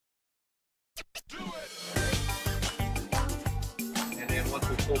And then once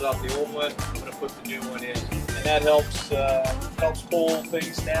we pulled out the old one, I'm going to put the new one in. And that helps pull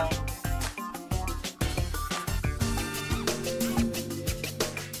things down.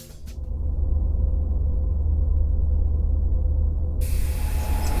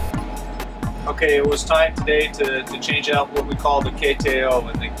 Okay, it was time today to change out what we call the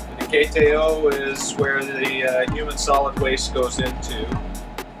KTO, and the KTO is where the human solid waste goes into.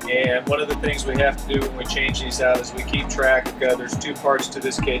 And one of the things we have to do when we change these out is we keep track. There's two parts to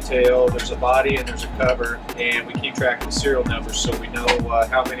this KTO. There's a body and there's a cover, and we keep track of the serial numbers so we know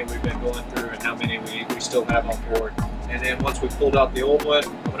how many we've been going through and how many we still have on board. And then once we pulled out the old one,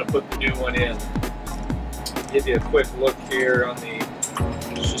 I'm going to put the new one in. Give you a quick look here on the.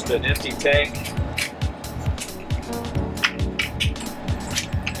 It's just an empty tank,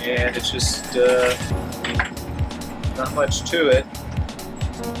 and it's just not much to it.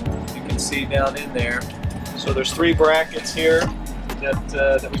 You can see down in there. So there's 3 brackets here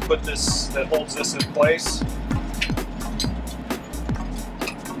that we put this, that holds this in place.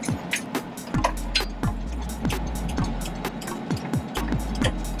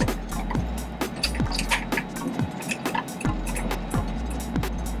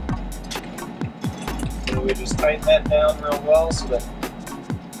 We just tighten that down real well so that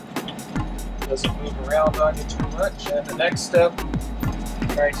it doesn't move around on you too much. And the next step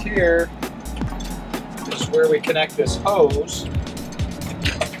right here is where we connect this hose.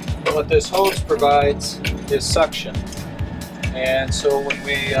 And what this hose provides is suction. And so when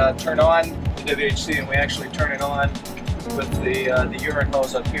we turn on the WHC, and we actually turn it on with the urine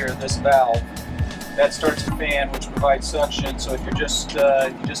hose up here, this valve, that starts a fan which provides suction. So if you just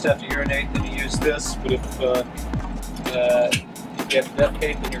have to urinate, then you use this. But if you have to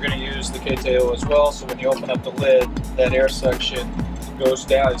defecate, then you're going to use the KTO as well. So when you open up the lid, that air suction goes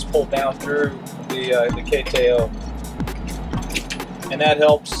down. It's pulled down through the KTO, and that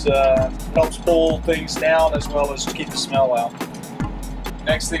helps pull things down as well as keep the smell out.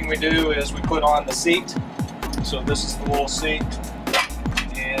 Next thing we do is we put on the seat. So this is the little seat.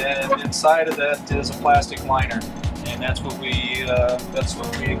 And inside of that is a plastic liner, and that's what we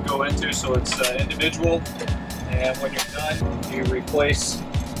go into. So it's individual, and when you're done, you replace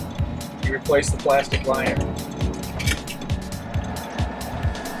the plastic liner.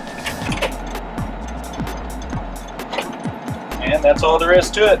 And that's all there is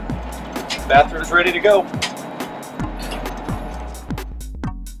to it. The bathroom's ready to go.